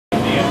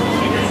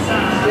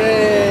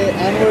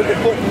look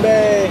at Put-in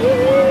Bay.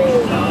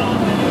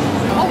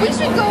 Oh, we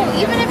should go,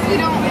 even if we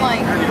don't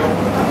like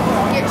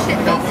get shit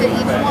faced at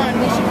each one,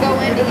 we should go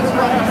into each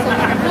one so we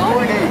can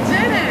afford it.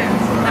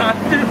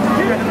 Do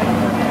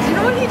you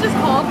know what he just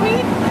called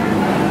me?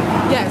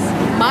 Yes,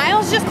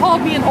 Miles just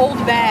called me an old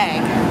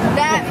bag.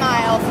 That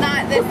Miles,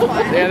 not this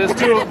one. Yeah, there's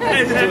two of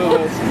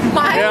us.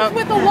 Miles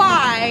with a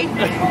Y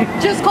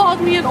just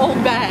called me an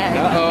old bag.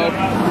 Uh-oh.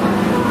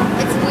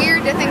 It's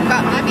weird to think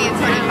about me being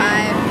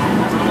 25.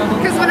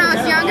 Because when I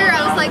was younger,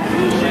 I was like,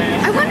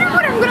 I wonder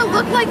what I'm going to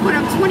look like when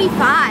I'm 25.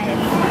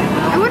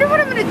 I wonder what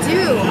I'm going to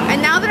do.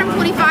 And now that I'm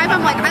 25,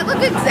 I'm like, I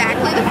look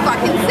exactly the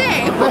fucking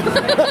same.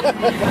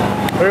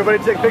 Everybody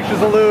take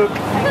pictures of Luke. Take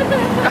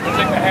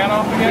the hat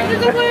off again.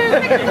 Pictures of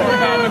Luke. Pictures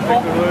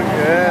of Luke.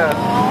 Yeah.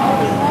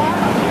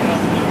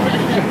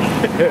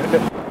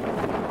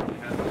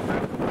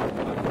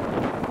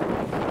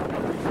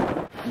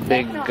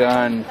 Big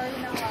gun.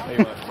 Hey,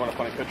 you want a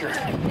funny picture?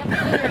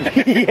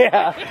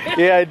 Yeah,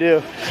 I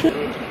do.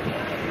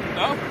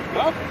 No?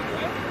 No?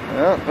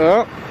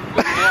 Oh.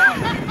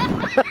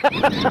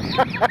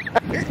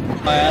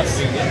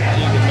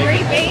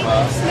 Great bait.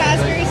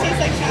 Sandusky tastes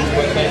like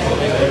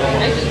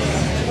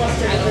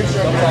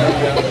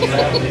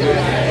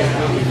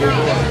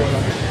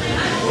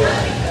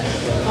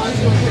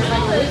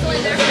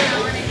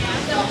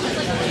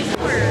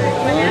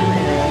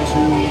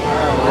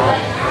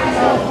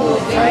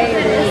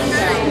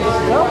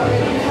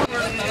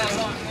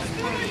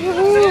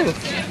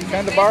Woohoo!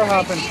 Kind of bar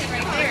hopping.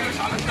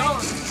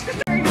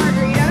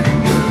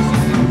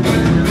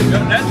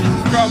 That's just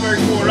strawberry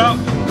poured up.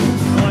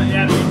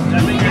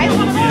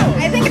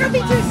 I think it'll be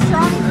too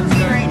strong for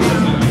me right now.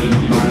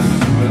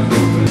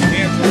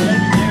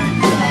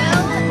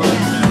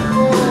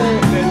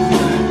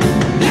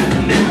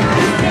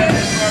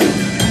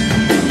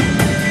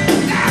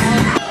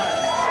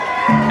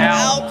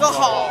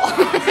 Alcohol.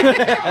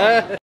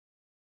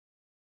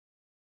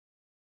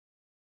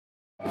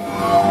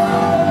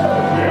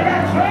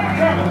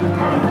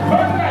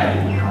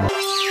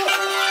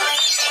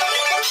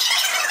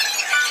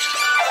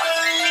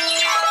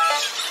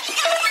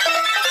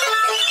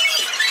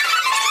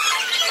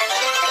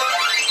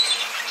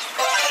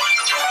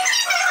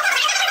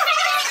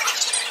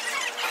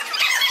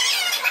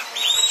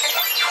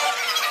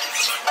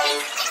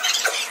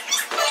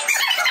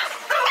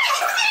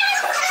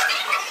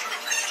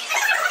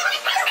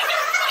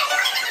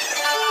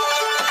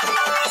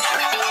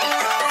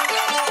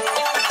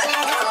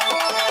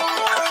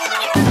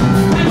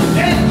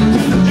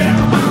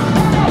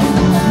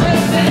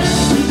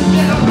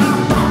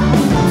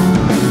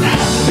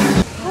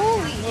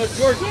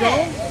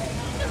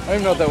 I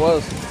don't even know what that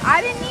was.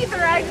 I didn't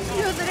either. I just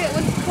knew that it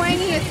was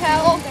twangy as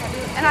hell,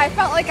 and I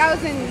felt like I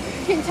was in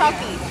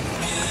Kentucky.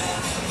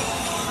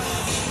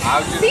 I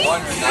was just See?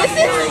 wondering.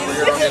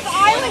 This is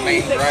island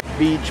music.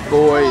 Beach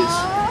Boys.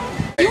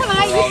 You and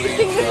I used to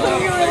sing this when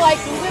we were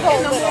like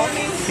little.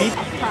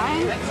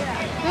 Crying?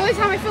 The only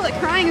time I feel like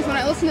crying is when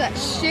I listen to that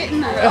shit in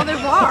the other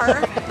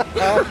bar.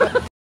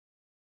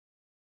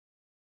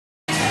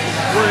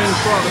 We're in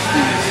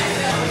Frosties.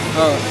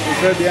 Oh,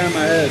 it's right behind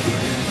my head.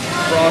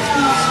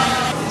 Frosties.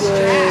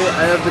 Yay,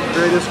 I have the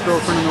greatest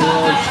girlfriend in the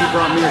world. She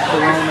brought me a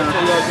Corona.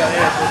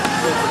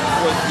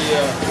 What's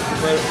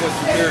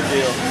the beer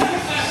deal?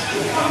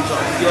 I'm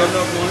sorry. Do you have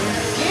enough money?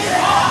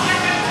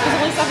 It's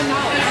only $7.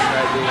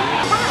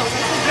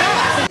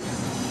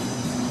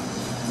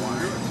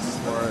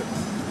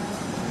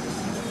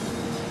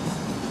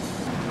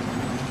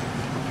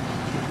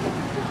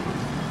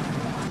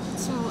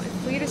 So if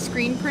we had a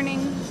screen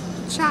printing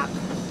shop,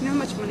 you know how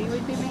much money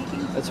we'd be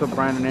making? That's what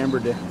Brian and Amber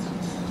did.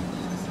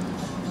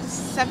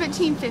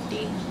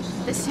 $17.50.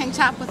 This tank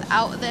top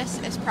without this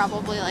is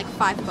probably like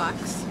 $5.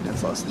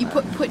 That's less than You that.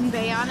 put Put-in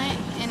Bay on it,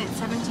 and it's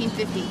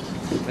 $17.50.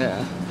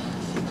 Yeah.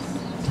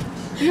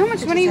 You know how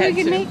much money we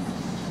could make?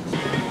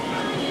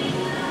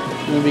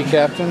 You wanna be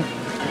captain?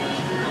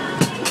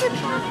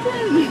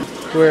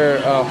 Wear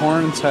a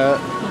Horns hat.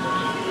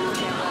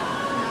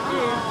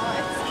 Oh,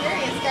 it's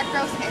scary. It's got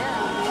gross hair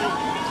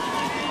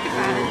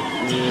on it.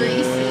 It's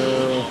greasy.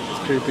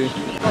 It's creepy.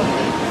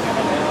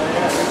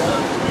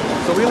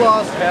 So we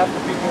lost half the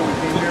people we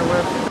came here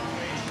with.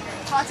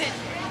 Haunted.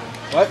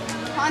 What?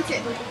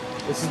 Haunted.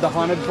 This is the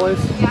haunted place?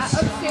 Yeah,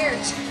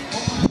 upstairs.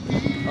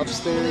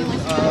 Upstairs,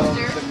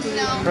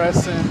 No,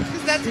 Crescent.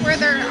 because that's where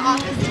their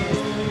office is.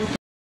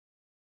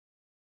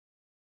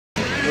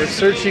 We're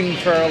searching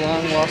for our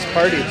long lost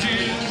party.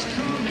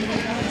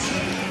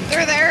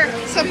 They're there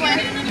somewhere.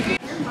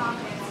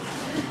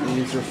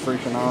 These are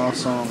freaking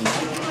awesome.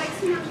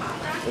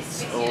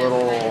 It's a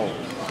little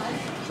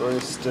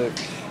joystick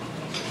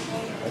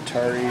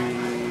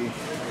Atari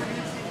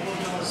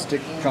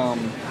stick com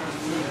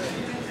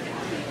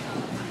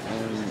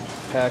and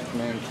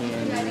Pac-Man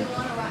candy.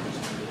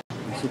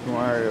 Super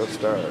Mario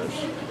stars.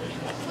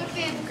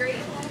 Flip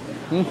great.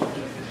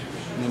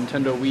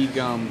 Nintendo Wii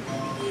gum.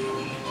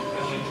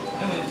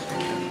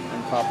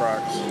 And Pop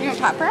Rocks. You want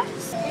Pop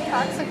Rocks?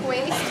 Toxic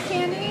waste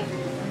candy?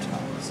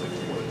 Toxic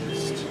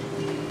waste.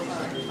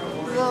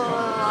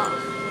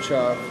 Ugh.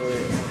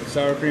 chocolate.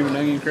 Sour cream and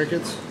onion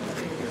crickets.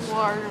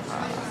 Water.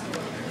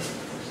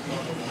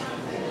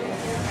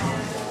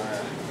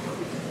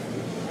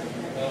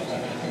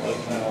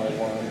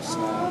 Warm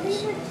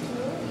snacks.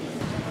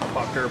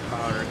 Pucker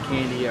powder,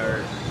 candy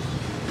art.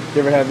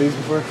 You ever had these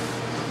before?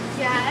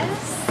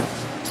 Yes.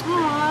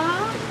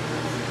 Aww.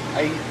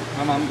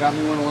 My mom got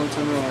me one a long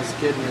time ago when I was a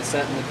kid, and it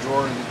sat in the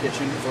drawer in the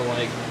kitchen for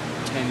like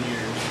 10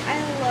 years.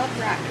 I love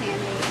rock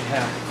candy.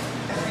 Yeah.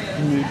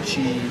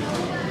 Moochie.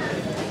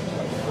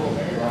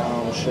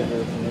 Brown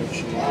sugar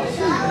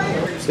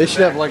moochie. They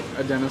should have like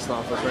a dentist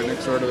office right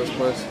next door to this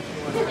place.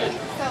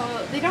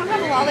 So they don't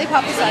have a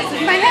lollipop the size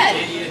of my head.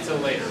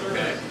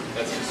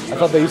 I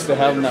thought they used to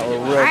have them that were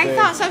real I big.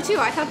 thought so too.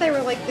 I thought they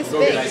were like this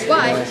big,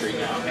 but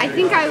I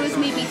think I was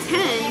maybe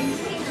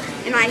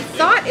 10, and I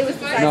thought it was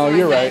the size No, of my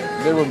you're head.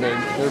 right. They were big.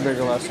 They were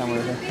bigger last time we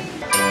were here.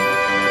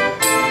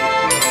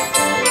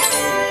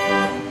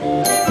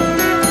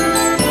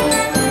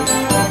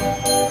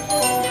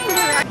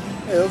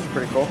 Hey, those are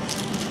pretty cool.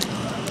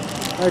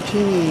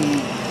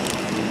 Martini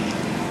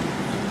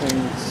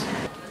things.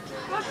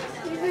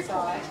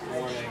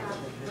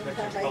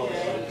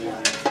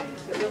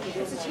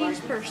 It's a change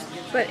purse,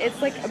 but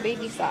it's like a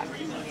baby sock.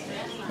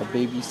 A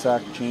baby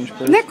sock change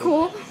purse. Isn't that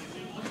cool?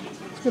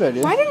 It's a good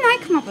idea. Why didn't I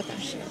come up with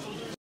that shit?